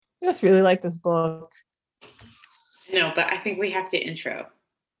I just really like this book. No, but I think we have to intro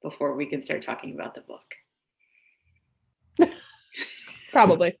before we can start talking about the book.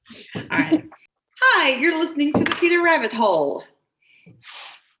 Probably. All right. Hi, you're listening to the Peter Rabbit Hole.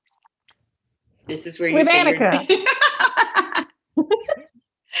 This is where you With say Anneke.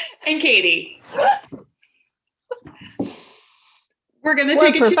 And Katie. We're going to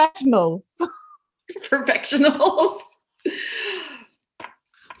take professionals. Professionals.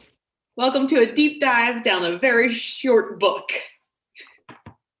 Welcome to a deep dive down a very short book.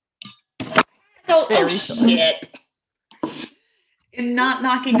 Oh shit. In not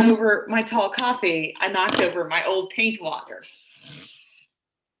knocking over my tall coffee, I knocked over my old paint water.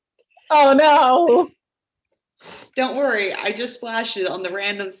 Oh no. Don't worry, I just splashed it on the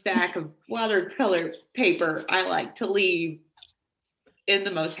random stack of watercolor paper I like to leave in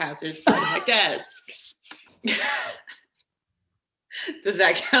the most hazardous part of my desk. Does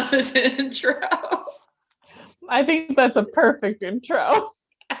that count as an intro? I think that's a perfect intro.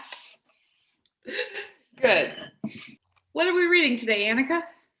 Good. What are we reading today, Anneke?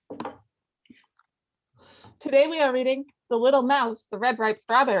 Today we are reading The Little Mouse, the Red Ripe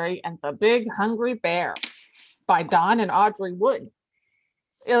Strawberry, and the Big Hungry Bear by Don and Audrey Wood.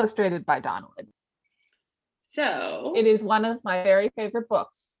 Illustrated by Don Wood. So it is one of my very favorite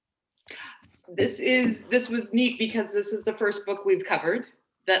books. This was neat because this is the first book we've covered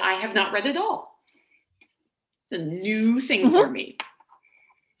that I have not read at all. It's a new thing for me.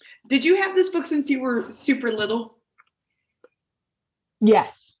 Did you have this book since you were super little?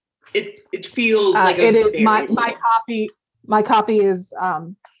 Yes. It feels like it is my copy. My copy is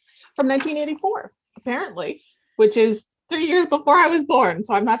from 1984, apparently, which is 3 years before I was born.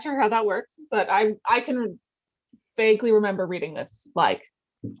 So I'm not sure how that works, but I can vaguely remember reading this like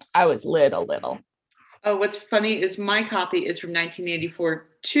I was little. Oh, what's funny is my copy is from 1984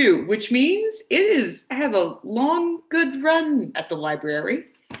 too, which means I have a long, good run at the library.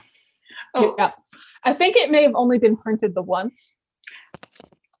 Oh, yeah. I think it may have only been printed the once.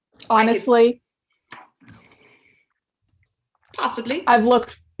 Honestly, possibly. I've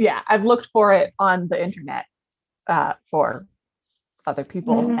looked for it on the internet for other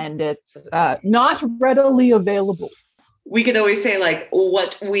people, and it's not readily available. We could always say like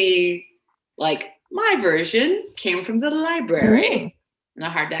what we like. My version came from the library, and a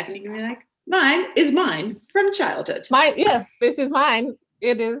hardback, and you can be like, mine is mine from childhood. Yes, this is mine.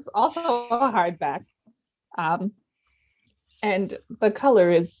 It is also a hardback. And the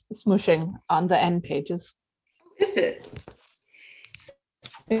color is smooshing on the end pages. Is it?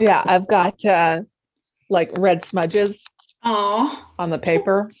 Yeah, I've got like red smudges on the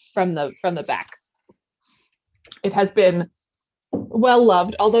paper from the back. It has been well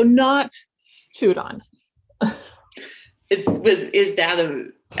loved, although not chewed on. Is that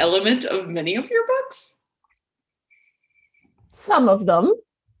an element of many of your books? Some of them.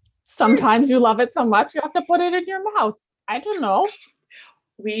 Sometimes you love it so much you have to put it in your mouth. I don't know.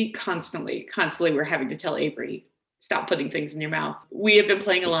 We constantly were having to tell Avery, stop putting things in your mouth. We have been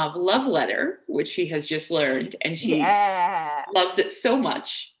playing a lot of Love Letter, which she has just learned, and she loves it so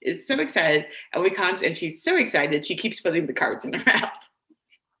much, is so excited, and she's so excited she keeps putting the cards in her mouth.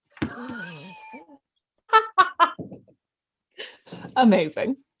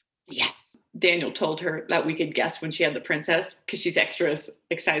 Amazing. Yes. Daniel told her that we could guess when she had the princess because she's extra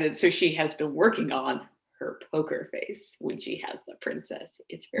excited. So she has been working on her poker face when she has the princess.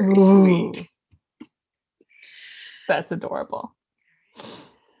 It's very sweet. That's adorable.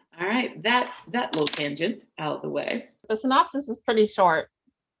 All right. That little tangent out of the way. The synopsis is pretty short.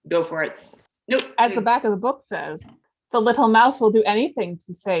 Go for it. Nope. As the back of the book says, the little mouse will do anything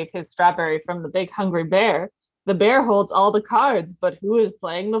to save his strawberry from the big hungry bear. The bear holds all the cards, but who is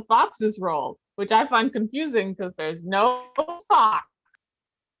playing the fox's role? Which I find confusing because there's no fox.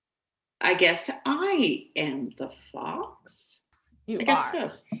 I guess I am the fox. I guess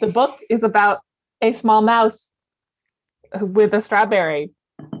so. The book is about a small mouse with a strawberry,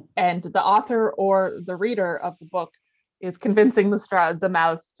 and the author or the reader of the book is convincing the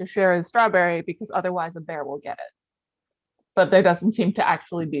mouse to share his strawberry because otherwise a bear will get it. But there doesn't seem to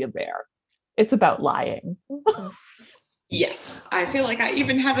actually be a bear. It's about lying. Yes. I feel like I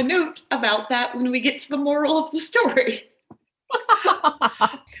even have a note about that when we get to the moral of the story.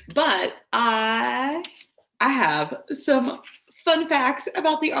 But I have some fun facts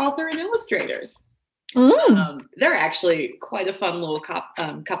about the author and illustrators. They're actually quite a fun little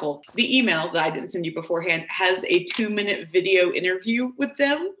couple. The email that I didn't send you beforehand has a 2-minute video interview with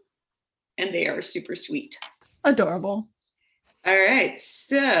them, and they are super sweet. Adorable. All right,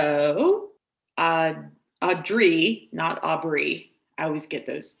 so Audrey, not Aubrey. I always get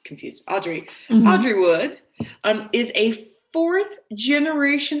those confused. Audrey Mhm. Wood is a 4th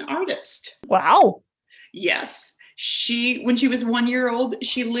generation artist. Wow. Yes. When she was 1 year old,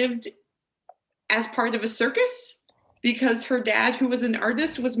 she lived as part of a circus because her dad, who was an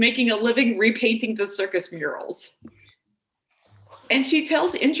artist, was making a living repainting the circus murals. And she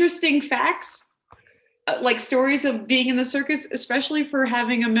tells interesting facts, like stories of being in the circus, especially for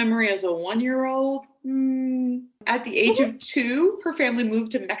having a memory as a 1-year-old. At the age of 2, her family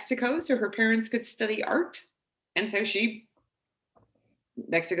moved to Mexico so her parents could study art. And so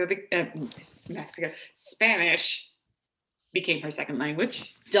Spanish became her second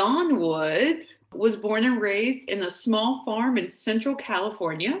language. Don Wood was born and raised in a small farm in Central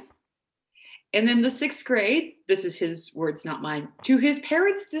California. And in the 6th grade, this is his words, not mine, to his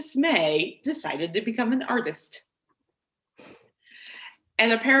parents' dismay, decided to become an artist.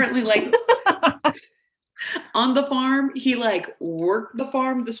 And apparently, like, on the farm, he like worked the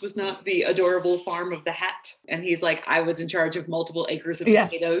farm. This was not the adorable farm of the hat. And he's like, I was in charge of multiple acres of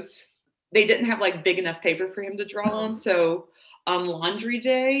potatoes. They didn't have like big enough paper for him to draw on. So on laundry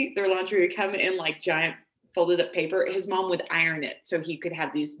day, their laundry would come in like giant folded up paper. His mom would iron it so he could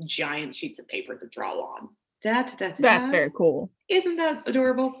have these giant sheets of paper to draw on. That's very cool. Isn't that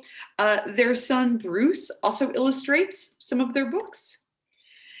adorable? Their son Bruce also illustrates some of their books.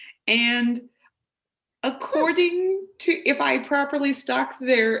 And according to, if I properly stalk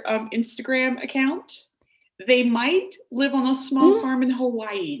their Instagram account, they might live on a small farm in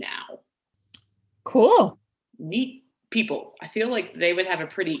Hawaii now. Cool. Neat people. I feel like they would have a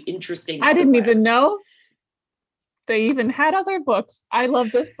pretty interesting. I didn't even know they even had other books. I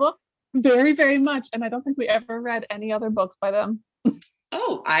love this book very, very much. And I don't think we ever read any other books by them.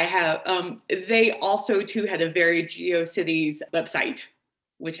 Oh, I have. They also, too, had a very GeoCities website,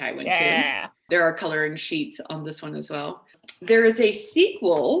 which I went to. There are coloring sheets on this one as well. There is a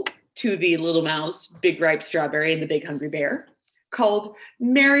sequel to the Little Mouse, Big Ripe Strawberry, and the Big Hungry Bear called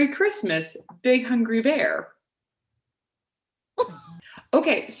Merry Christmas, Big Hungry Bear.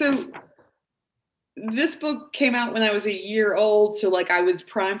 Okay, so this book came out when I was a year old, so like I was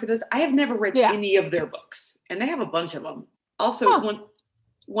primed for this. I have never read any of their books, and they have a bunch of them. Also,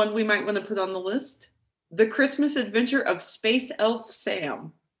 one we might want to put on the list, The Christmas Adventure of Space Elf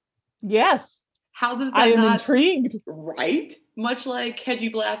Sam. Yes. How does that I am intrigued. Right? Much like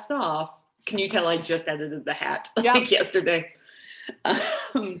Hedgie Blast Off. Can you tell I just edited the hat like yesterday?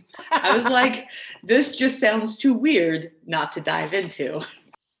 I was like, this just sounds too weird not to dive into.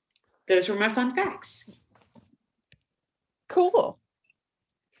 Those were my fun facts. Cool.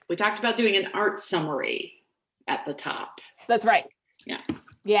 We talked about doing an art summary at the top. That's right.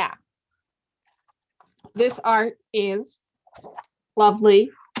 Yeah. This art is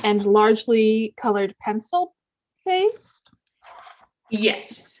lovely and largely colored pencil based.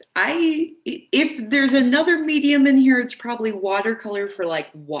 Yes. If there's another medium in here, it's probably watercolor for like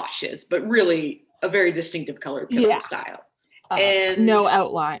washes, but really a very distinctive colored pencil style. And no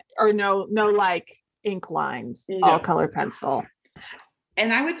outline or no like ink lines, all color pencil.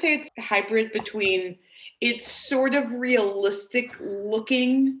 And I would say it's a hybrid between, it's sort of realistic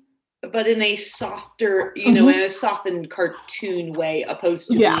looking, but in a softer, in a softened cartoon way,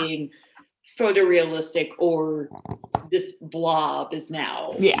 opposed to being photorealistic or this blob is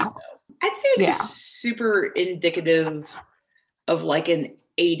now. I'd say it's just super indicative of like an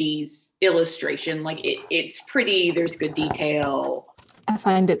 80s illustration. Like it's pretty, there's good detail. I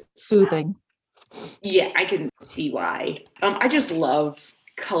find it soothing. Yeah, I can see why. I just love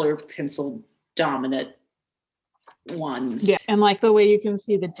color pencil dominant ones. Yeah, and like the way you can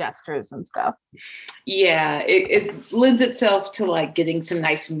see the gestures and stuff. Yeah, it lends itself to like getting some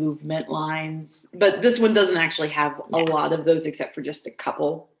nice movement lines. But this one doesn't actually have a lot of those except for just a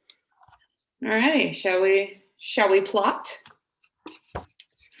couple. All right, shall we plot?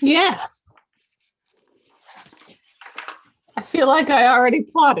 Yes. I feel like I already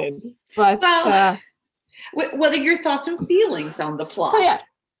plotted, but what are your thoughts and feelings on the plot? Oh, yeah.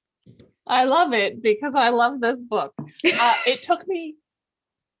 I love it because I love this book. It took me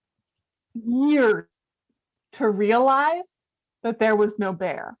years to realize that there was no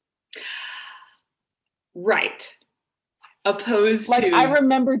bear. Right. Opposed to... Like, I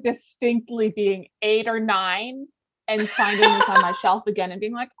remember distinctly being 8 or 9 and finding this on my shelf again and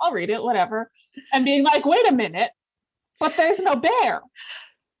being like, I'll read it, whatever. And being like, wait a minute, but there's no bear.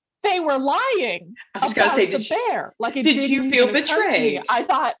 They were lying about the bear. Like, it did you feel betrayed? I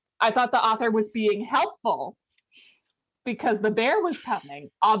thought the author was being helpful because the bear was coming.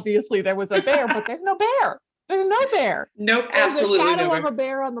 Obviously, there was a bear, but there's no bear. There's no bear. Nope, absolutely There's a shadow of a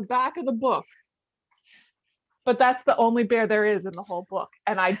bear on the back of the book. but that's the only bear there is in the whole book.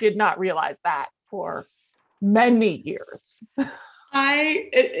 And I did not realize that for many years. I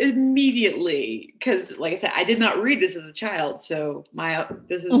immediately, because like I said, I did not read this as a child, so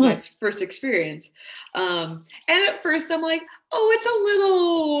this is my first experience. And at first I'm like, oh, it's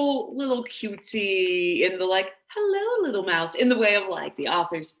a little cutesy in the like, hello, little mouse, in the way of like the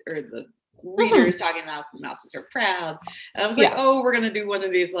authors or the readers talking mouse, and the mouses are proud. And I was like, oh, we're gonna do one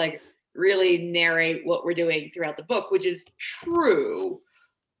of these like really narrate what we're doing throughout the book, which is true,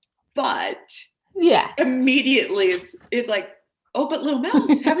 but immediately it's like, oh, but little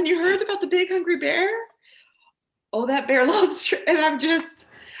mouse, haven't you heard about the big hungry bear? Oh, that bear loves, and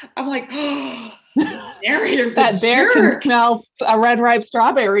I'm like, oh, narrator's that bear jerk. Can smell a red ripe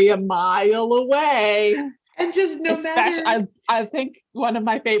strawberry a mile away. And just matter. I think one of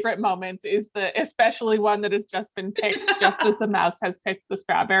my favorite moments is especially one that has just been picked, just as the mouse has picked the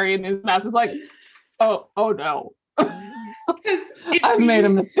strawberry, and the mouse is like, oh no. I've made a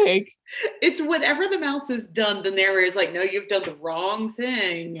mistake. It's whatever the mouse has done, the narrator is like, no, you've done the wrong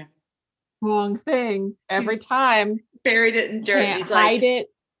thing. Wrong thing. Every time. Buried it in dirt. Can't hide it.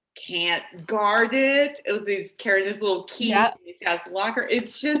 Can't guard it. He's carrying this little key. Yep. He's got his locker.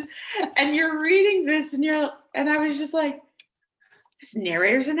 It's just, and you're reading this and I was just like, this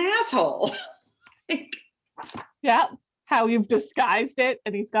narrator's an asshole. Yeah. How you've disguised it,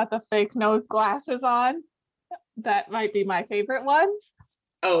 and he's got the fake nose glasses on. That might be my favorite one.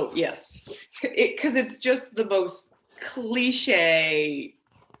 Oh, yes. Because it's just the most cliche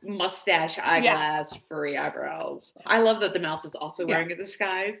mustache, eyeglass, furry eyebrows. I love that the mouse is also wearing a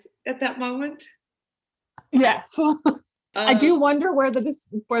disguise at that moment. Yes. I do wonder where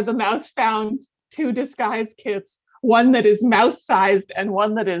the mouse found two disguise kits, one that is mouse sized and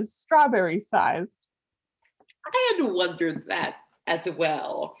one that is strawberry sized. I had wondered that as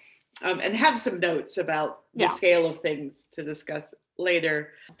well. And have some notes about the scale of things to discuss later.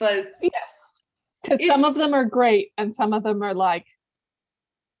 But yes, because some of them are great and some of them are like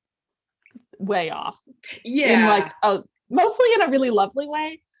way off. Yeah. In like mostly in a really lovely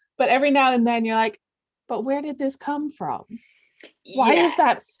way, but every now and then you're like, but where did this come from? Why is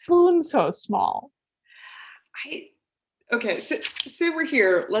that spoon so small? Okay, so we're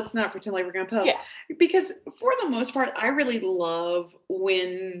here. Let's not pretend like we're gonna poke. Yes. Because for the most part, I really love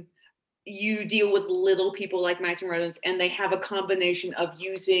when you deal with little people like mice and rodents, and they have a combination of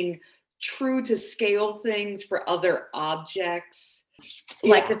using true to scale things for other objects,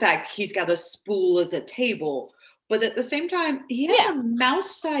 like the fact he's got a spool as a table, but at the same time, he has a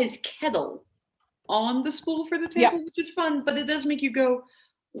mouse-sized kettle on the spool for the table, which is fun, but it does make you go,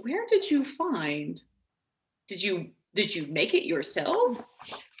 where did you find? Did you make it yourself?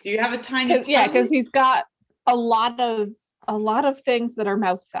 Do you have a tiny because he's got a lot of things that are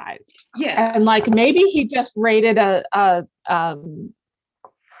mouse sized. Yeah. And like maybe he just raided a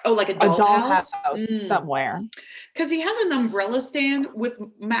dollhouse somewhere. Because he has an umbrella stand with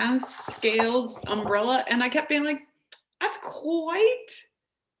mouse scaled umbrella, and I kept being like, that's quite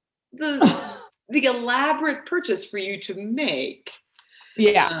the elaborate purchase for you to make.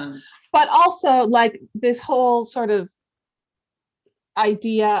 Yeah. But also like this whole sort of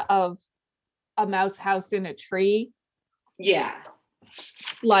idea of a mouse house in a tree. Yeah.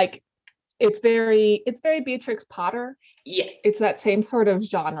 Like it's very Beatrix Potter. Yes. It's that same sort of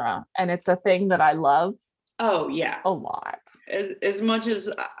genre, and it's a thing that I love. Oh yeah. A lot. As much as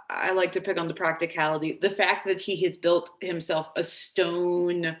I like to pick on the practicality, the fact that he has built himself a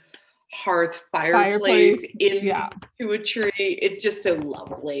stone hearth fireplace into a tree, it's just so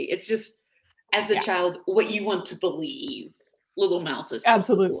lovely. It's just, as a child, what you want to believe little mouses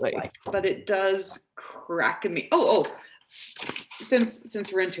absolutely like. But it does crack me. Oh, since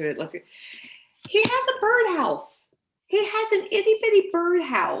we're into it, let's see. He has a birdhouse. He has an itty bitty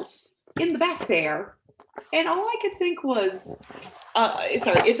birdhouse in the back there, and all I could think was,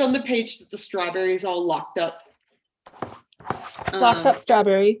 it's on the page that the strawberries all locked up. Locked up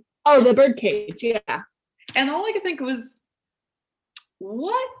strawberry. Oh, the bird cage, yeah. And all I could think was,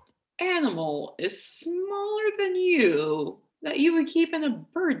 what animal is smaller than you that you would keep in a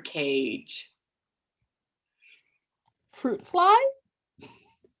bird cage? Fruit fly?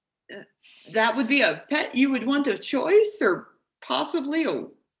 That would be a pet you would want of choice, or possibly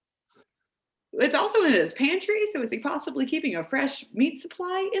it's also in his pantry, so is he possibly keeping a fresh meat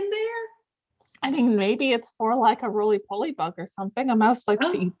supply in there? I mean, maybe it's for like a roly-poly bug or something. A mouse likes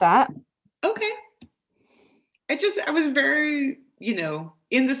to eat that. Okay. I was very,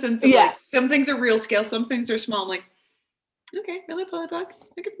 in the sense of like, some things are real scale, some things are small. I'm like, okay, roly-poly bug.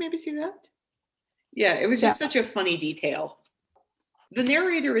 I could maybe see that. Yeah, it was just such a funny detail. The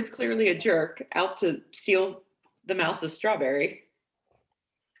narrator is clearly a jerk, out to steal the mouse is Strawberry.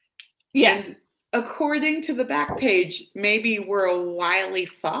 Yes. And according to the back page, maybe we're a wily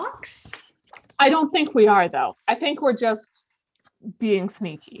fox? I don't think we are, though. I think we're just being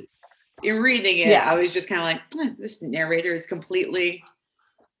sneaky. In reading it, I was just kind of like, this narrator is completely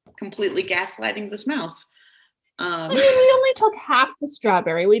gaslighting this mouse. I mean, we only took half the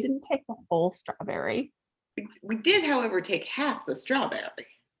strawberry. We didn't take the whole strawberry. We did, however, take half the strawberry.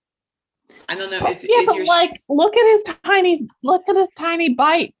 I don't know. Look at his tiny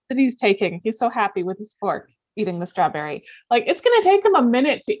bite that he's taking. He's so happy with his fork eating the strawberry. Like, it's going to take him a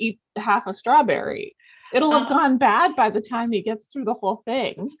minute to eat half a strawberry. It'll have gone bad by the time he gets through the whole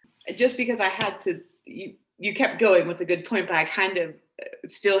thing. Just because I had to, you kept going with a good point, but I kind of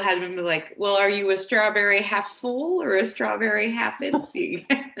still had him like, well, are you a strawberry half full or a strawberry half empty?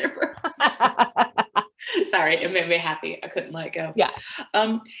 Sorry, it made me happy. I couldn't let go. Yeah.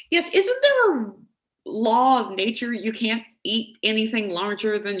 Yes, isn't there a law of nature? You can't eat anything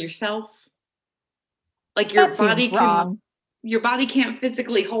larger than yourself. Like your body can't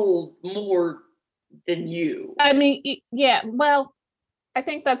physically hold more than you. I mean, yeah. Well, I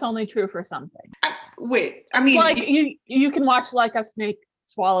think that's only true for something. I mean, like you can watch like a snake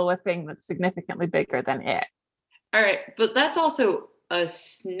swallow a thing that's significantly bigger than it. All right, but that's also a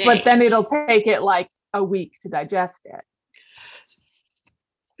snake. But then it'll take it like a week to digest it.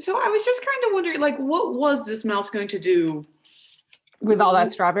 So I was just kind of wondering, like, what was this mouse going to do with all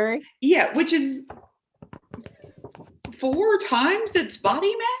that strawberry? Yeah, which is 4 times its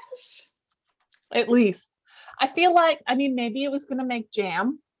body mass? At least. I feel like, I mean, maybe it was going to make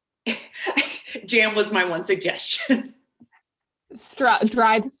jam. Jam was my one suggestion.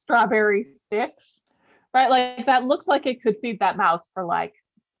 Dried strawberry sticks, right? Like, that looks like it could feed that mouse for like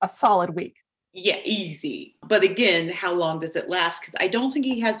a solid week. Yeah, easy. But again, how long does it last? Because I don't think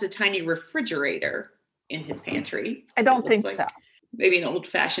he has a tiny refrigerator in his pantry. I don't think so. Maybe an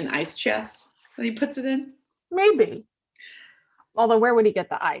old-fashioned ice chest that he puts it in? Maybe. Although, where would he get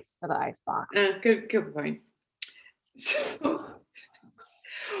the ice for the ice box? Good point. So,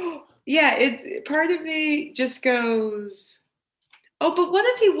 yeah, part of me just goes, oh, but what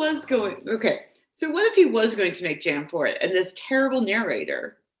if he was going, okay, so what if he was going to make jam for it, and this terrible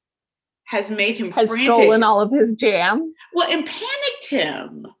narrator has made him frantic, stolen all of his jam? Well, and panicked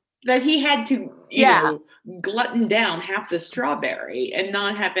him that he had to, you know, glutton down half the strawberry and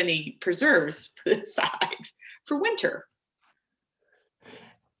not have any preserves put aside for winter.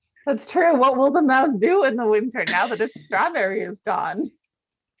 That's true. What will the mouse do in the winter now that its strawberry is gone?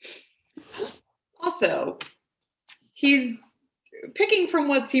 Also, he's picking from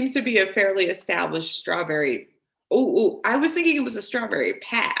what seems to be a fairly established strawberry. Oh, I was thinking it was a strawberry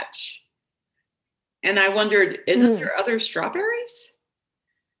patch. And I wondered, isn't there other strawberries?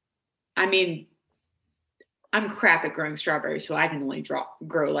 I mean, I'm crap at growing strawberries, so I can only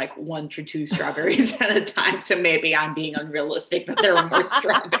grow like 1 to 2 strawberries at a time. So maybe I'm being unrealistic that there are more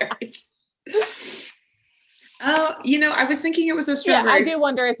strawberries. You know, I was thinking it was a strawberry. Yeah, I do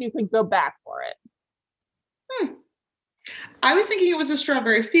wonder if you could go back for it. I was thinking it was a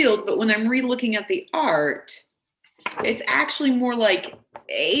strawberry field, but when I'm re-looking at the art, it's actually more like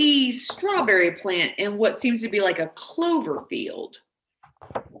a strawberry plant in what seems to be like a clover field.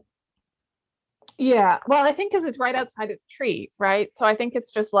 Yeah, well, I think because it's right outside its tree, right? So I think it's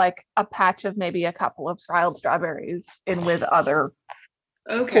just like a patch of maybe a couple of wild strawberries in with other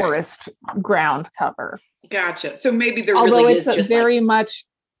forest ground cover. Gotcha. So maybe there Although really it's is just very much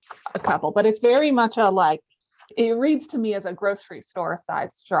a couple, but it's very much a like, it reads to me as a grocery store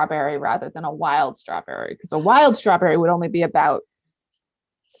size strawberry rather than a wild strawberry, because a wild strawberry would only be about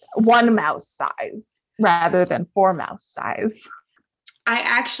 1 mouse size rather than 4 mouse size. I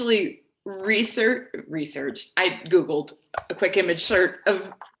actually researched. I Googled a quick image search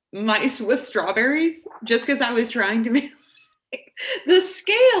of mice with strawberries just because I was trying to make the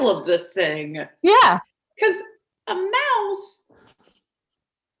scale of this thing. Yeah. Because a mouse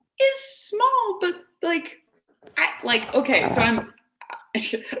is small, but okay, so I'm,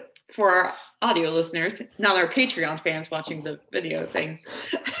 for our audio listeners, not our Patreon fans watching the video thing,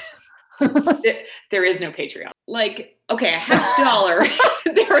 there is no Patreon. Like, okay,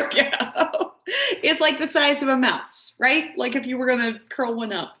 $50, there we go. It's like the size of a mouse, right? Like if you were going to curl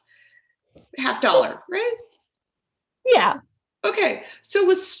one up, $50, right? Yeah. Okay, so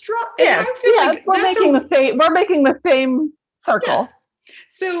with we're making the same circle. Yeah.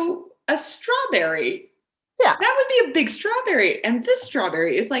 So a strawberry, that would be a big strawberry, and this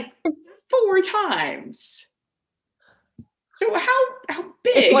strawberry is like 4 times. So how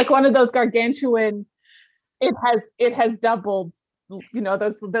big? It's like one of those gargantuan. It has doubled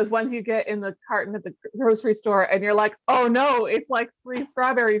those ones you get in the carton at the grocery store, and you're like, oh no, it's like 3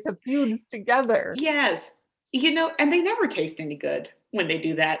 strawberries have fused together. Yes. And they never taste any good when they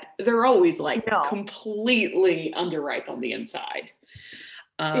do that. They're always like completely underripe on the inside.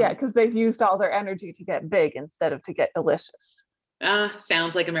 Because they've used all their energy to get big instead of to get delicious.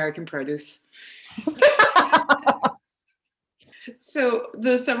 Sounds like American produce. So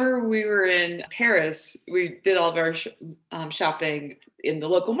the summer we were in Paris, we did all of our shopping in the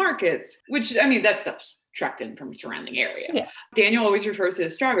local markets, which, I mean, that stuff's trucked in from surrounding area. Yeah. Daniel always refers to the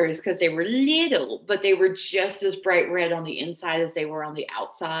strawberries because they were little, but they were just as bright red on the inside as they were on the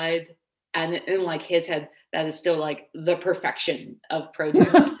outside. And in like his head, that is still like the perfection of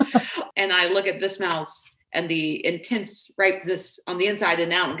produce. And I look at this mouse and the intense ripeness on the inside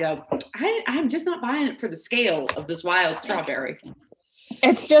and out and go, I'm just not buying it for the scale of this wild strawberry.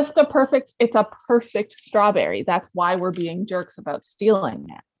 It's just a perfect strawberry. That's why we're being jerks about stealing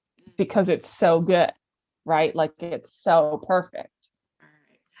it, because it's so good, right? Like, it's so perfect. All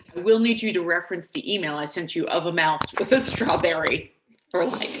right. I will need you to reference the email I sent you of a mouse with a strawberry, or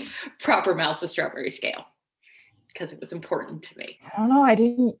like proper mouse to strawberry scale, because it was important to me. I don't know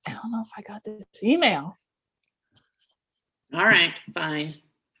if I got this email. All right, fine.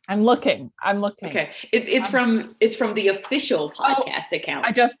 I'm looking. Okay. It's from the official podcast account.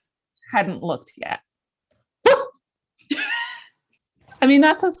 I just hadn't looked yet. I mean,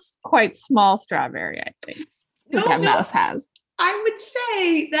 that's a quite small strawberry, I think. Mouse has. I would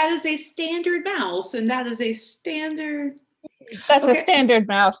say that is a standard mouse, and that is a standard. That's a standard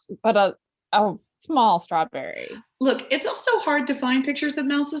mouse, but a small strawberry. Look, it's also hard to find pictures of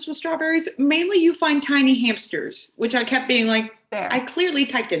mouses with strawberries. Mainly you find tiny hamsters, which I kept being like, I clearly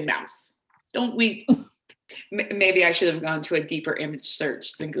typed in mouse. Don't we? Maybe I should have gone to a deeper image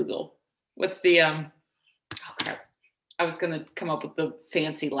search than Google. What's the, oh crap. I was going to come up with the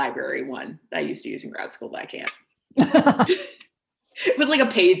fancy library one that I used to use in grad school, but I can't. It was like a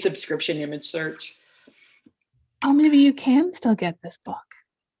paid subscription image search. Oh, maybe you can still get this book.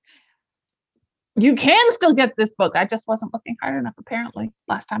 You can still get this book. I just wasn't looking hard enough, apparently,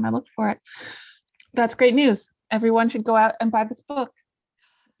 last time I looked for it. That's great news. Everyone should go out and buy this book.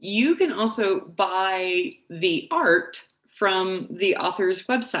 You can also buy the art from the author's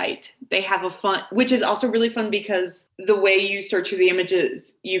website. They have a fun, which is also really fun because the way you search for the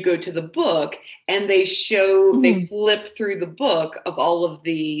images, you go to the book and they flip through the book of all of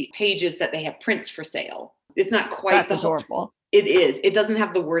the pages that they have prints for sale. It's not quite That's adorable. It is. It doesn't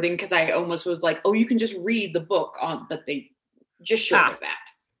have the wording because I almost was like, oh, you can just read the book on, but they just showed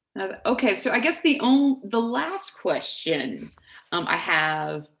that. Okay, so I guess the last question I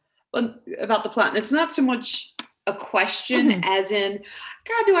have about the plot, and it's not so much a question as in,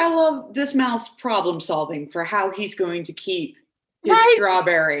 God, do I love this mouse problem solving for how he's going to keep his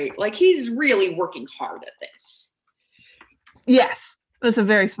strawberry. Like, he's really working hard at this. Yes, that's a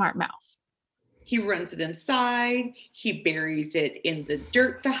very smart mouse. He runs it inside. He buries it in the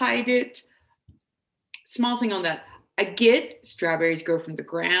dirt to hide it. Small thing on that. I get strawberries grow from the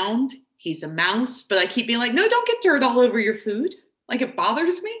ground. He's a mouse, but I keep being like, no, don't get dirt all over your food. Like, it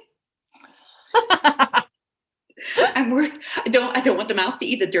bothers me. I'm worried. I don't want the mouse to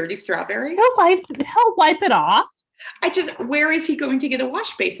eat the dirty strawberry. He'll wipe it off. Where is he going to get a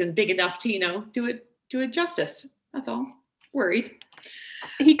wash basin big enough to, do it justice? That's all. Worried.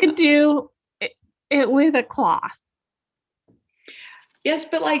 He could do it with a cloth. Yes,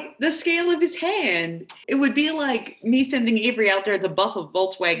 but like the scale of his hand, it would be like me sending Avery out there to buff a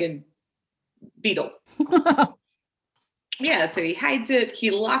Volkswagen Beetle. Yeah, so he hides it.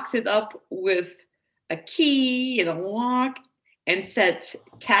 He locks it up with a key and a lock and sets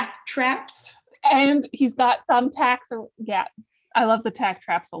tack traps. And he's got thumbtacks. Yeah, I love the tack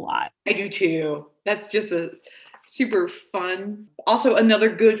traps a lot. I do too. That's just a super fun. Also, another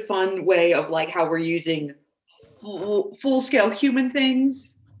good fun way of like how we're using full-scale human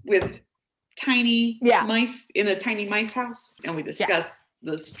things with tiny mice in a tiny mice house. And we discuss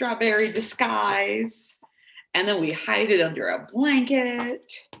the strawberry disguise. And then we hide it under a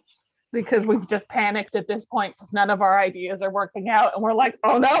blanket. Because we've just panicked at this point because none of our ideas are working out. And we're like,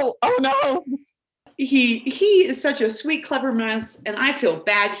 oh no. He is such a sweet, clever mouse. And I feel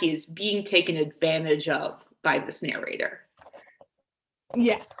bad he is being taken advantage of by this narrator.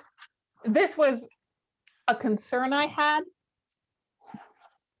 Yes. This was a concern I had.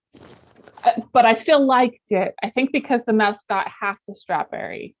 But I still liked it. I think because the mouse got half the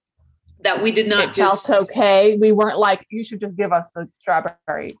strawberry. That we did not felt okay. We weren't like, you should just give us the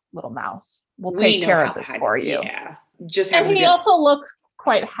strawberry, little mouse. We'll take care of this for you. Yeah. And he also looked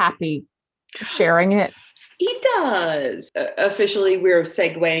quite happy sharing it. He does. Officially, we're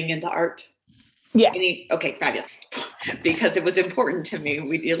segueing into art. Yes. Okay, fabulous. Because it was important to me,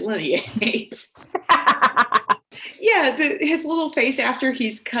 we delineate. Yeah, his little face after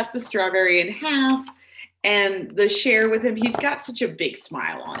he's cut the strawberry in half and the share with him, he's got such a big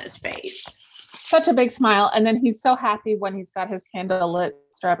smile on his face. Such a big smile. And then he's so happy when he's got his candlelit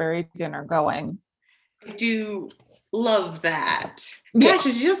strawberry dinner going. I do love that. Gosh,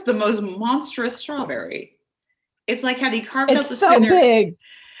 it's just the most monstrous strawberry. It's like had he carved out the center. It's so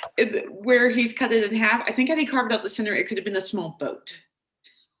big. Where he's cut it in half, I think had he carved out the center, it could have been a small boat.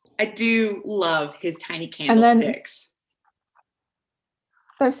 I do love his tiny candlesticks.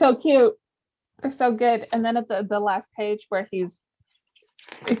 They're so cute. They're so good. And then at the last page where he's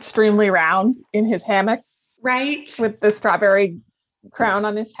extremely round in his hammock. Right. With the strawberry crown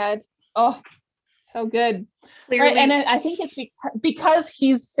on his head. Oh, so good. Clearly. Right. And I think it's because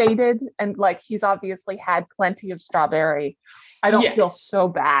he's sated and like he's obviously had plenty of strawberry. I don't feel so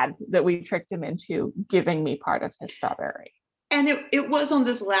bad that we tricked him into giving me part of his strawberry. And it was on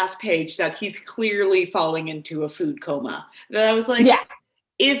this last page that he's clearly falling into a food coma. That I was like,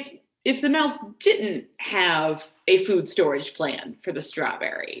 if the mouse didn't have a food storage plan for the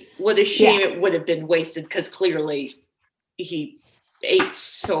strawberry, what a shame it would have been wasted because clearly he ate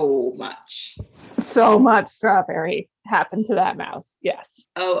so much. So much strawberry happened to that mouse. Yes.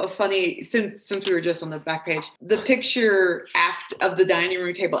 Oh, a funny, since we were just on the back page, the picture of the dining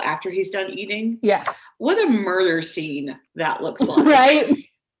room table after he's done eating. Yes. What a murder scene that looks like. Right.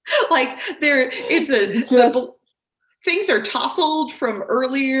 Like things are tousled from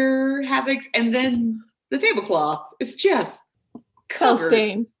earlier havocs, and then the tablecloth is just covered. So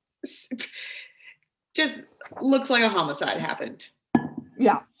stained. Just looks like a homicide happened.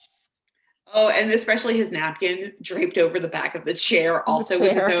 Yeah. Oh, and especially his napkin draped over the back of the chair, also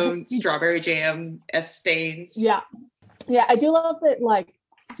with its own strawberry jam stains. Yeah. Yeah, I do love that, like,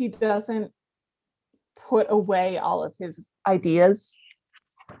 he doesn't put away all of his ideas.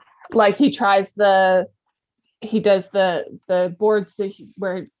 Like, he does the boards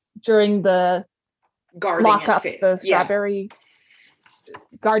where during the lock up the strawberry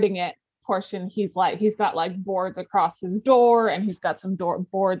guarding it portion, he's got like boards across his door, and he's got some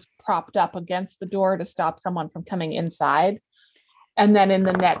boards propped up against the door to stop someone from coming inside. And then in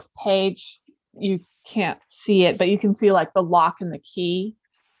the next page, you can't see it, but you can see like the lock and the key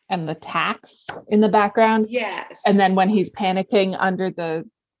and the tacks in the background. Yes. And then when he's panicking under the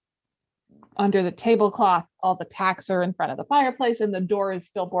tablecloth, all the tacks are in front of the fireplace and the door is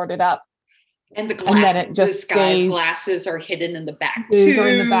still boarded up. And the glasses are hidden in the back too. Are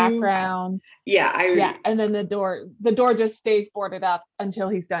in the background. Yeah, and then the door just stays boarded up until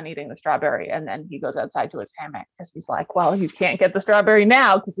he's done eating the strawberry, and then he goes outside to his hammock because he's like, well, you can't get the strawberry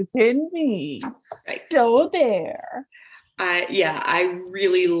now because it's in me. Right. So there. I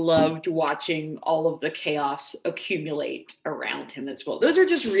really loved watching all of the chaos accumulate around him as well. Those are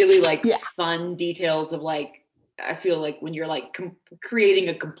just really fun details of like, I feel like when you're like creating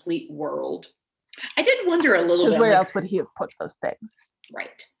a complete world. I did wonder a little bit. Where else would he have put those things?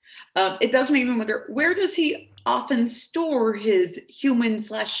 Right. It does make me wonder, where does he often store his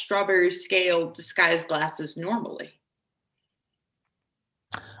human/strawberry scale disguised glasses normally?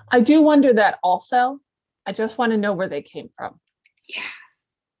 I do wonder that also. I just want to know where they came from. Yeah.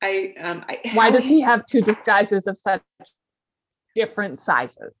 Why does he have two disguises of such different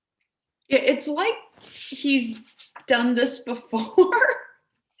sizes? Yeah, it's like he's done this before.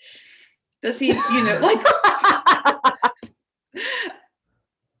 Does he, like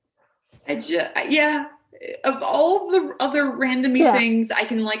of all the other random things I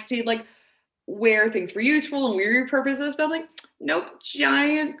can like see like where things were useful and we repurpose this, but I'm like, nope,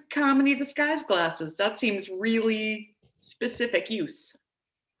 giant comedy disguise glasses. That seems really specific use.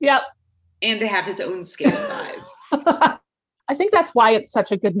 Yep. And to have his own scale size. I think that's why it's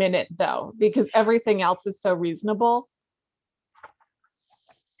such a good minute though, because everything else is so reasonable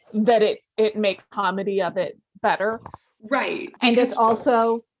that it makes comedy of it better. Right. And it's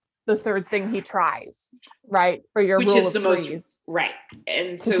also the third thing he tries, right? For your rule of threes. Right.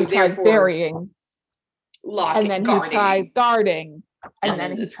 And so he tries burying. Locking, and then he tries guarding. And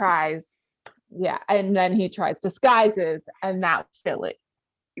then he tries disguises, and that's silly.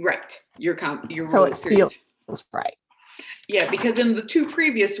 Right. Your so it feels right. Yeah, because in the two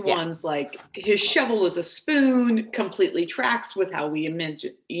previous ones, like his shovel is a spoon, completely tracks with how we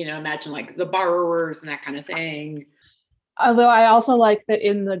imagine like the borrowers and that kind of thing. Although I also like that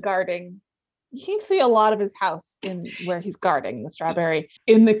in the guarding, you can see a lot of his house in where he's guarding the strawberry.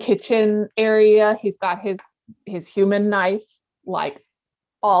 In the kitchen area, he's got his human knife like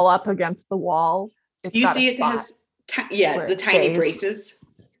all up against the wall. it's You got see a it spot has, yeah, where the it tiny stays, braces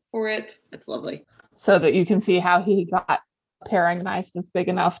for it. That's lovely. so that you can see how he got a paring knife that's big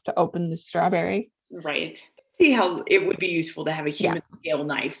enough to open the strawberry. Right. See how it would be useful to have a Yeah. human scale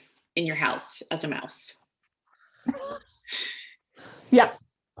knife in your house as a mouse. Yeah.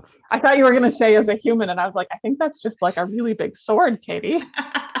 I thought you were going to say as a human, and I was like, I think that's just like a really big sword, Katie.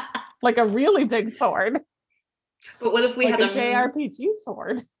 Like a really big sword. But what if we like had a JRPG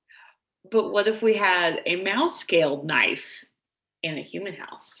sword? But what if we had a mouse scaled knife in a human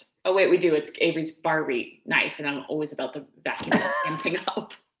house? Oh wait, we do. It's Avery's Barbie knife, and I'm always about to vacuum the damn thing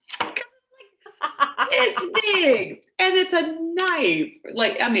up. It's big, and it's a knife.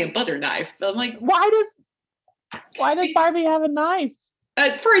 Like, I mean, a butter knife. But I'm like, why does Barbie have a knife?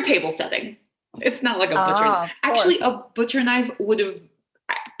 For a table setting. It's not like a butcher knife. Actually, a butcher knife would have,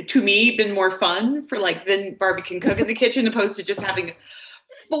 to me, been more fun for like, then Barbie can cook in the kitchen opposed to just having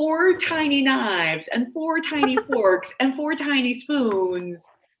 4 tiny knives and 4 tiny forks and 4 tiny spoons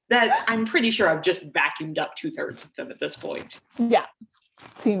that I'm pretty sure I've just vacuumed up 2/3 of them at this point. Yeah,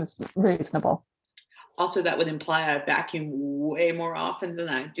 seems reasonable. Also, that would imply I vacuum way more often than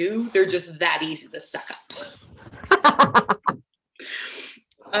I do. They're just that easy to suck up.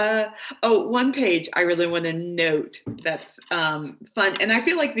 One page I really want to note that's fun. And I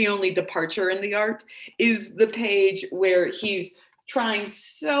feel like the only departure in the art is the page where he's trying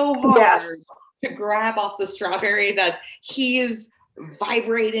so hard to grab off the strawberry that he is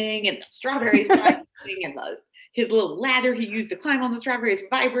vibrating and the strawberry is vibrating and his little ladder he used to climb on the strawberry is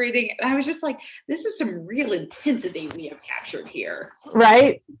vibrating. And I was just like, this is some real intensity we have captured here.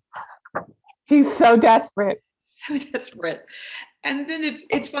 Right? He's so desperate. So desperate. And then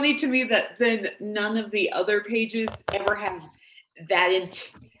it's funny to me that then none of the other pages ever have that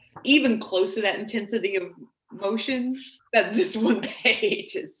even close to that intensity of motion that this one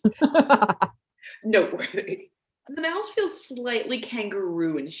page is noteworthy. The mouse feels slightly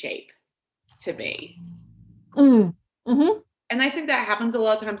kangaroo in shape to me. Mm-hmm. And I think that happens a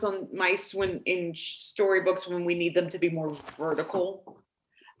lot of times on mice when in storybooks when we need them to be more vertical.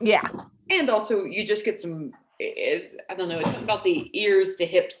 Yeah. And also you just get some I don't know, it's something about the ears, the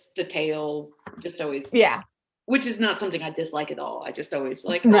hips, the tail, just always. Yeah. Which is not something I dislike at all. I just always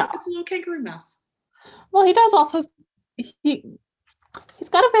like, no. It's a little kangaroo mouse. Well, he does also, he's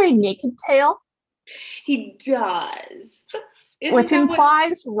got a very naked tail. He does. Which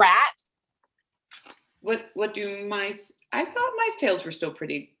implies rat. What do mice, I thought mice tails were still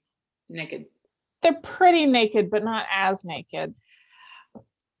pretty naked. They're pretty naked, but not as naked.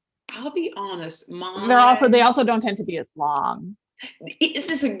 I'll be honest, they also don't tend to be as long. It's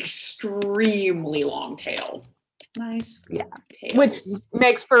this extremely long tail. Nice. Yeah. Tails. Which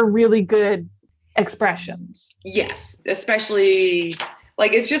makes for really good expressions. Yes, especially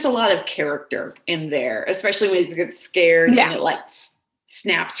like it's just a lot of character in there, especially when it gets scared and it like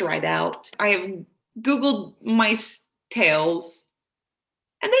snaps right out. I have Googled mice tails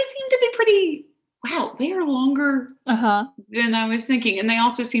and they seem to be pretty, wow, they are longer than I was thinking. And they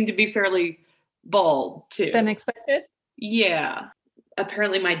also seem to be fairly bald too. Than expected? Yeah.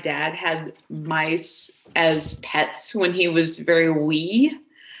 Apparently my dad had mice as pets when he was very wee.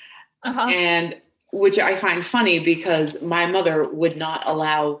 And which I find funny because my mother would not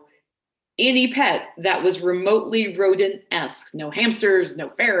allow any pet that was remotely rodent-esque. No hamsters, no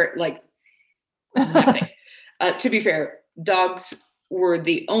ferret, like nothing. To be fair, dogs were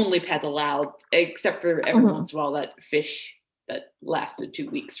the only pet allowed, except for every once in a while that fish that lasted 2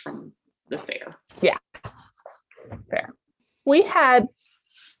 weeks from the fair. Yeah, fair. We had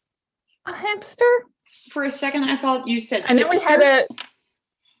a hamster. For a second, I thought you said and hipster. then we had a...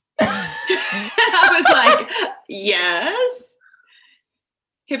 I was like, yes.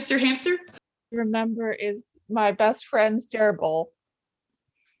 Hipster hamster? Remember is my best friend's gerbil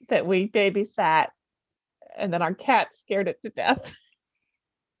that we babysat, and then our cat scared it to death.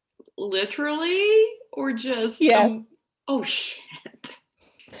 Literally? Or just... Yes. Oh, shit.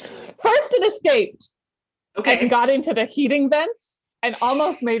 First it escaped. Okay. And got into the heating vents and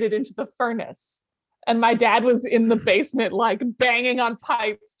almost made it into the furnace. And my dad was in the basement, like banging on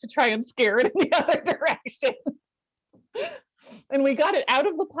pipes to try and scare it in the other direction. And we got it out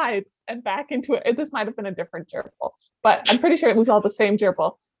of the pipes and back into it. This might have been a different gerbil, but I'm pretty sure it was all the same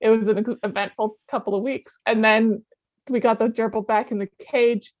gerbil. It was an eventful couple of weeks. And then we got the gerbil back in the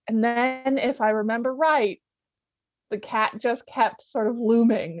cage. And then, if I remember right, the cat just kept sort of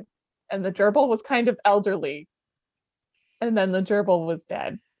looming. And the gerbil was kind of elderly. And then the gerbil was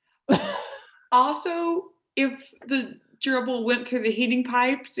dead. Also, if the gerbil went through the heating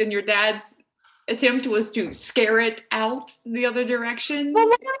pipes and your dad's attempt was to scare it out the other direction. Well,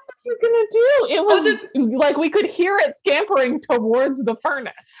 what else are you gonna do? It was like we could hear it scampering towards the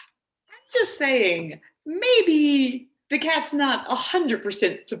furnace. I'm just saying, maybe the cat's not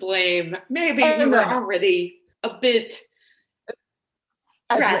 100% to blame. Maybe we were already a bit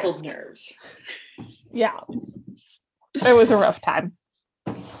frazzled nerves. Yeah, it was a rough time.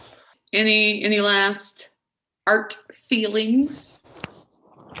 Any last art feelings?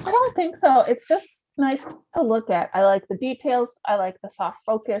 I don't think so. It's just nice to look at. I like the details. I like the soft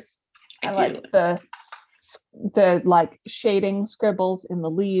focus. I like the like shading scribbles in the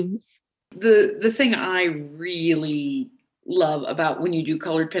leaves. The thing I really love about when you do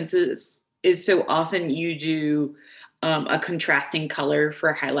colored pencils is so often you do a contrasting color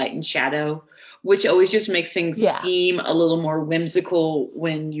for highlight and shadow, which always just makes things seem a little more whimsical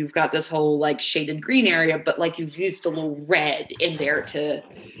when you've got this whole like shaded green area, but like you've used a little red in there to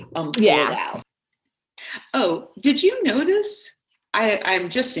pull it out. Oh, did you notice? I'm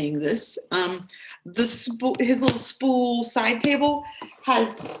just seeing this. His little spool side table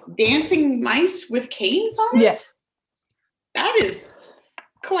has dancing mice with canes on it. Yes, that is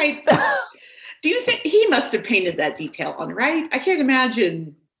quite. Do you think he must have painted that detail on, right? I can't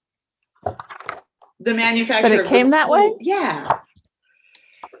imagine the manufacturer. But it came that way? Yeah.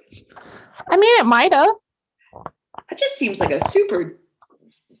 I mean, it might have. It just seems like a super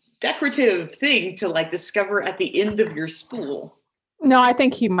decorative thing to like discover at the end of your spool. No, I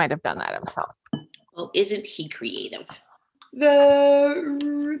think he might have done that himself. Well, isn't he creative? The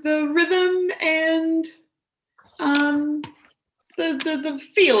rhythm and the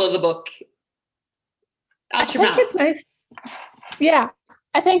feel of the book. I think it's nice. Yeah,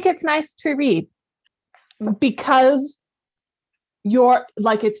 I think it's nice to read because you're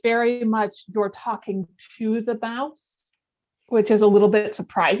like, it's very much you're talking to the mouse, which is a little bit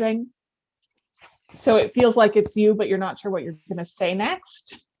surprising. So it feels like it's you, but you're not sure what you're going to say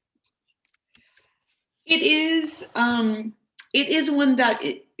next. It is one that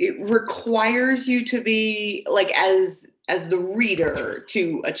it requires you to be like, as the reader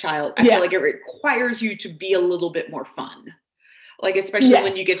to a child, I feel like it requires you to be a little bit more fun. Like, especially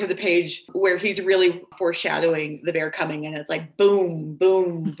when you get to the page where he's really foreshadowing the bear coming and it's like, boom,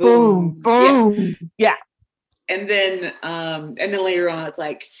 boom, boom, boom. Yeah. And then later on, it's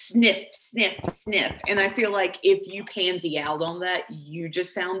like sniff, sniff, sniff. And I feel like if you pansy out on that, you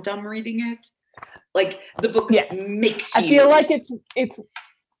just sound dumb reading it. Like the book makes you. I feel like it's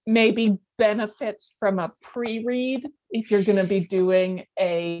maybe benefits from a pre-read if you're going to be doing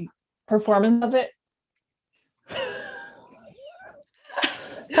a performance of it.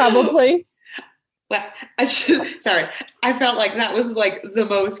 Probably. Well, sorry. I felt like that was like the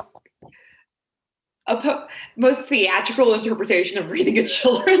most theatrical interpretation of reading a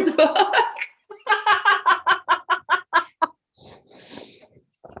children's book.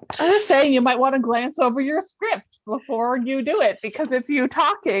 I was saying you might want to glance over your script before you do it because it's you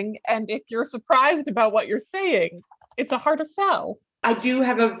talking, and if you're surprised about what you're saying, it's a hard to sell. I do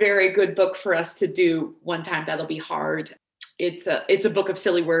have a very good book for us to do one time that'll be hard. It's a book of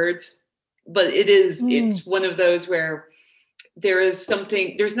silly words, but it's one of those where there's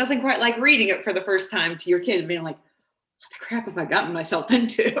nothing quite like reading it for the first time to your kid and being like, what the crap have I gotten myself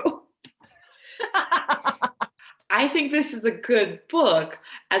into? I think this is a good book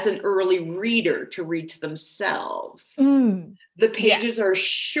as an early reader to read to themselves. The pages are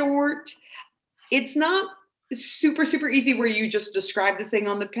short. It's not super, super easy where you just describe the thing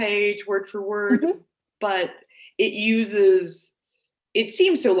on the page word for word, but it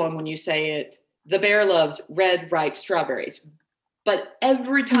seems so long when you say it. The bear loves red, ripe strawberries. But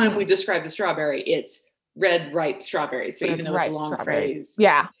every time we describe the strawberry, it's red, ripe strawberries. So even though it's a long phrase.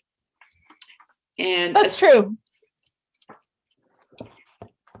 Yeah. And that's true.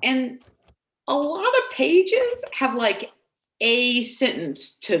 And a lot of pages have like a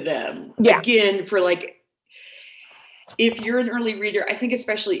sentence to them. Yeah. Again, for like, if you're an early reader, I think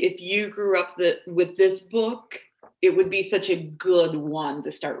especially if you grew up with this book, it would be such a good one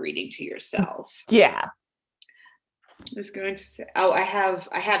to start reading to yourself. Yeah. I was going to say, I have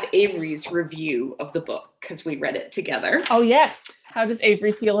Avery's review of the book because we read it together. Oh, yes. How does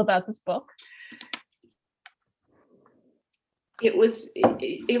Avery feel about this book? It was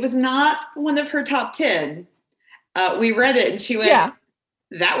not one of her top 10. We read it and she went,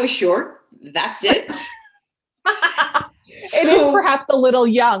 that was short. That's it. It is perhaps a little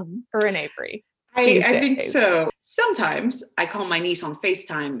young for an Avery. I think so. Sometimes I call my niece on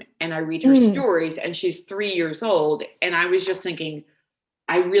FaceTime and I read her stories, and she's 3 years old. And I was just thinking,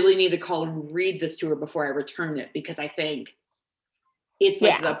 I really need to call and read this to her before I return it, because I think it's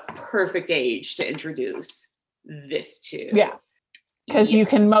like the perfect age to introduce this to. Yeah. Because you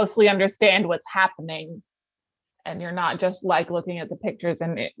can mostly understand what's happening, and you're not just like looking at the pictures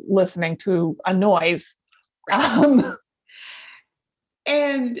and listening to a noise. Right.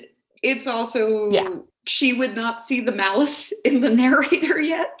 And it's also, she would not see the mouse in the narrator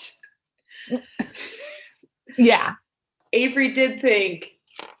yet. Yeah. Avery did think,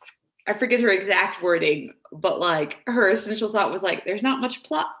 I forget her exact wording, but like her essential thought was like, there's not much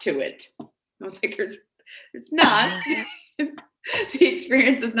plot to it. I was like, there's not. The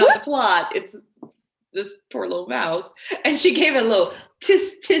experience is not the plot. It's this poor little mouse. And she gave it a little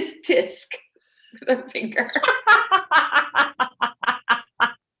tisk, tisk, tisk with her finger.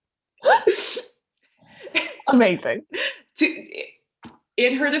 Amazing.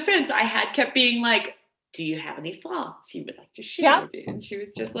 In her defense, I had kept being like, do you have any thoughts you would like to share with me? And she was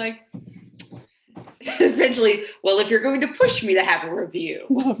just like, essentially, well, if you're going to push me to have a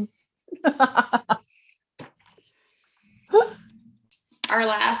review. Our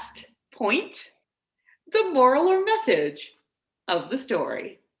last point, the moral or message of the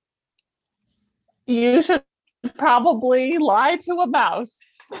story. You should probably lie to a mouse.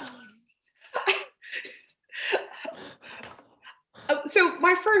 So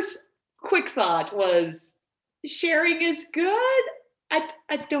my first quick thought was, sharing is good.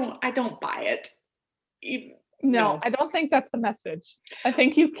 I don't buy it. No, I don't think that's the message. I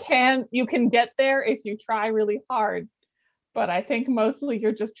think you can get there if you try really hard, but I think mostly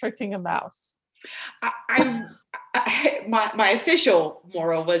you're just tricking a mouse. My official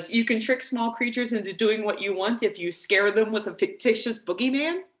moral was, you can trick small creatures into doing what you want if you scare them with a fictitious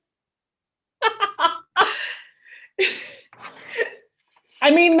boogeyman. I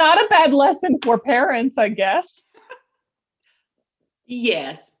mean, not a bad lesson for parents, I guess.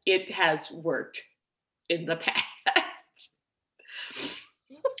 Yes, it has worked in the past.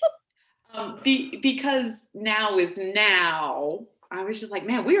 Because now is now, I was just like,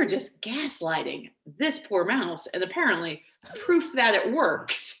 man, we are just gaslighting this poor mouse, and apparently proof that it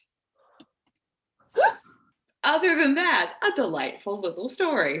works. Other than that, a delightful little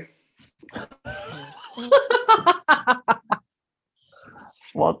story.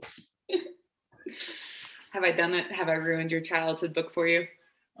 Whoops. Have I done it? Have I ruined your childhood book for you?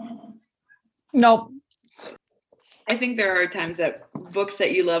 Nope. I think there are times that books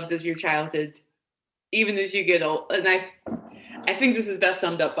that you loved as your childhood, even as you get old, and I think this is best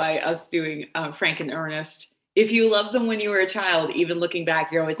summed up by us doing Frank and Ernest. If you loved them when you were a child, even looking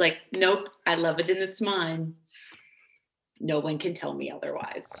back, you're always like, nope, I love it and it's mine. No one can tell me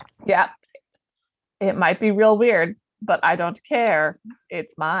otherwise. Yeah. It might be real weird, but I don't care.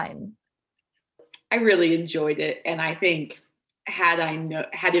 It's mine. I really enjoyed it, and I think had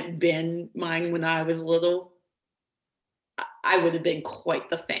it been mine when I was little, I would have been quite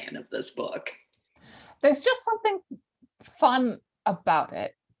the fan of this book. There's just something fun about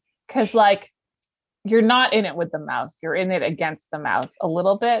it, because like you're not in it with the mouse, you're in it against the mouse a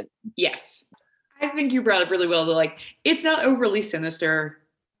little bit. Yes, I think you brought up really well. Like, it's not overly sinister.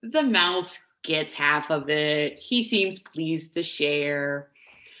 The mouse gets half of it. He seems pleased to share.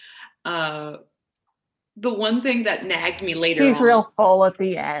 The one thing that nagged me later He's real full at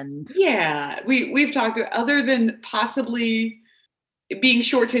the end. Yeah, we've talked about, other than possibly being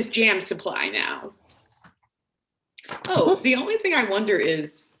short his jam supply now. Oh, the only thing I wonder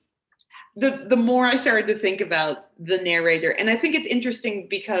is, the more I started to think about the narrator, and I think it's interesting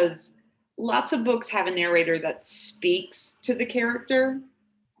because lots of books have a narrator that speaks to the character.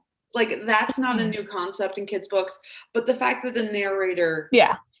 Like, that's not a new concept in kids' books, but the fact that the narrator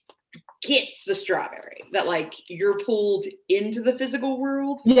gets the strawberry, that like you're pulled into the physical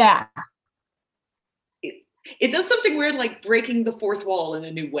world. Yeah. It does something weird, like breaking the fourth wall in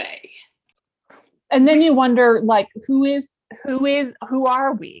a new way. And then you wonder, like, who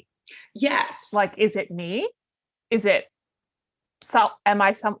are we? Yes. Like, is it me? Am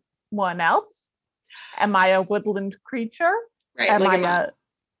I someone else? Am I a woodland creature? Right. Am like, I a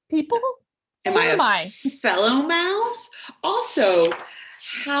people? Am I a fellow mouse? Also,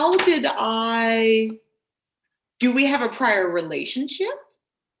 how do we have a prior relationship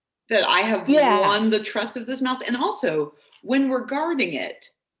that I have won the trust of this mouse? And also, when we're guarding it,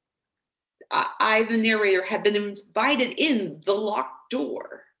 I, the narrator, have been invited in the locked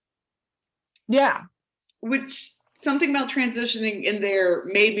door. Yeah. Which, something about transitioning in there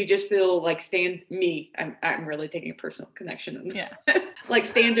made me just feel like I'm really taking a personal connection in this. Like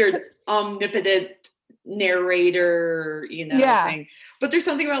standard omnipotent narrator, thing. But there's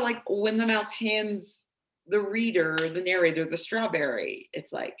something about like when the mouse hands the narrator, the strawberry,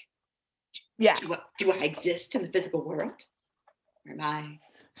 it's like, do I exist in the physical world? Bye.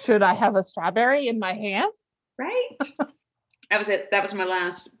 Should I have a strawberry in my hand? Right? That was it. That was my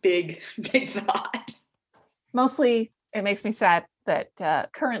last big thought. Mostly, it makes me sad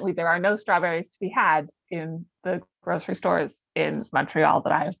that currently there are no strawberries to be had in the grocery stores in Montreal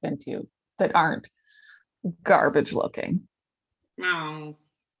that I have been to that aren't garbage looking. Oh,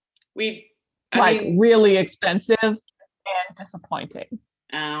 Really expensive and disappointing.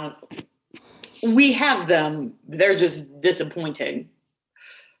 We have them. They're just disappointing.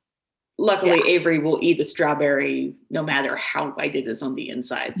 Luckily, Avery will eat a strawberry no matter how white it is on the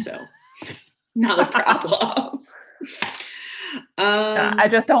inside, so not a problem. I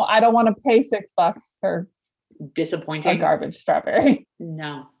don't want to pay $6 for disappointing a garbage strawberry.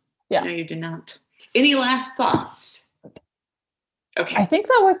 No. Yeah. No, you do not. Any last thoughts? Okay. I think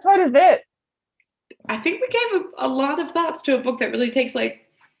that was sort of it. I think we gave a lot of thoughts to a book that really takes like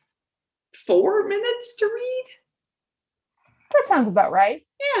 4 minutes to read. That sounds about right.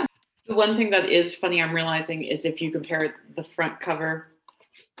 Yeah. The one thing that is funny I'm realizing is if you compare the front cover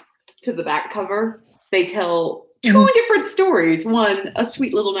to the back cover, they tell two different stories. One, a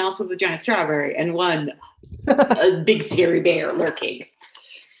sweet little mouse with a giant strawberry, and one, a big scary bear lurking.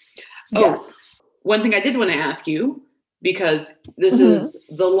 Yes. Oh, one thing I did want to ask you, because this is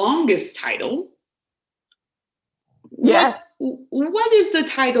the longest title. Yes. What is the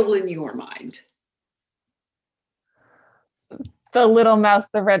title in your mind? The Little Mouse,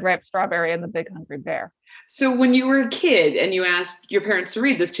 the Red Ripe Strawberry, and the Big Hungry Bear. So when you were a kid and you asked your parents to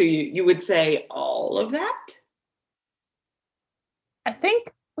read this to you, you would say all of that? I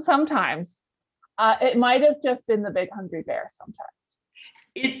think sometimes. It might have just been the Big Hungry Bear sometimes.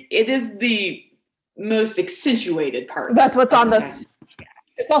 It is the most accentuated part. That's what's on this.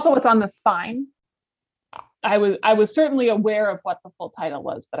 It's also what's on the spine. I was certainly aware of what the full title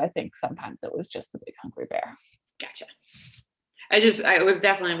was, but I think sometimes it was just the Big Hungry Bear. Gotcha. I was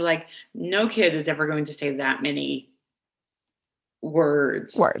definitely like, no kid is ever going to say that many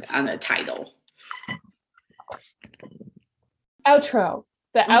words on a title. Outro.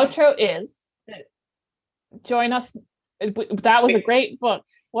 The outro is, join us. That was a great book.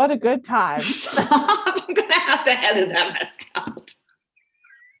 What a good time. I'm going to have to edit that mess out.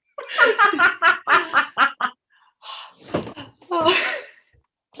 Oh.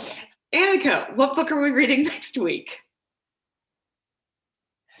 Anneke, what book are we reading next week?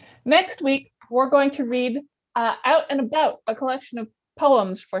 Next week, we're going to read Out and About, a collection of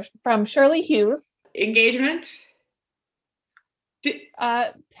poems from Shirley Hughes. Engagement?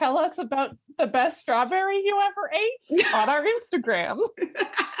 Tell us about the best strawberry you ever ate on our Instagram.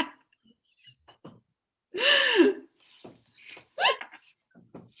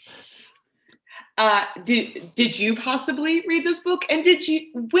 Did you possibly read this book? And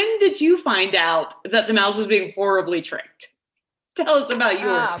when did you find out that the mouse was being horribly tricked? Tell us about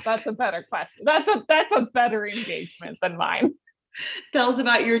your. That's a better question. That's a better engagement than mine. Tell us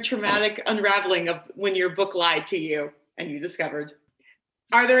about your traumatic unraveling of when your book lied to you and you discovered.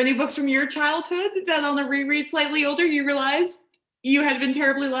 Are there any books from your childhood that on a reread slightly older you realize you had been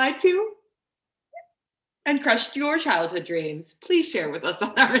terribly lied to and crushed your childhood dreams? Please share with us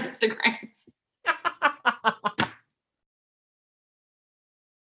on our Instagram.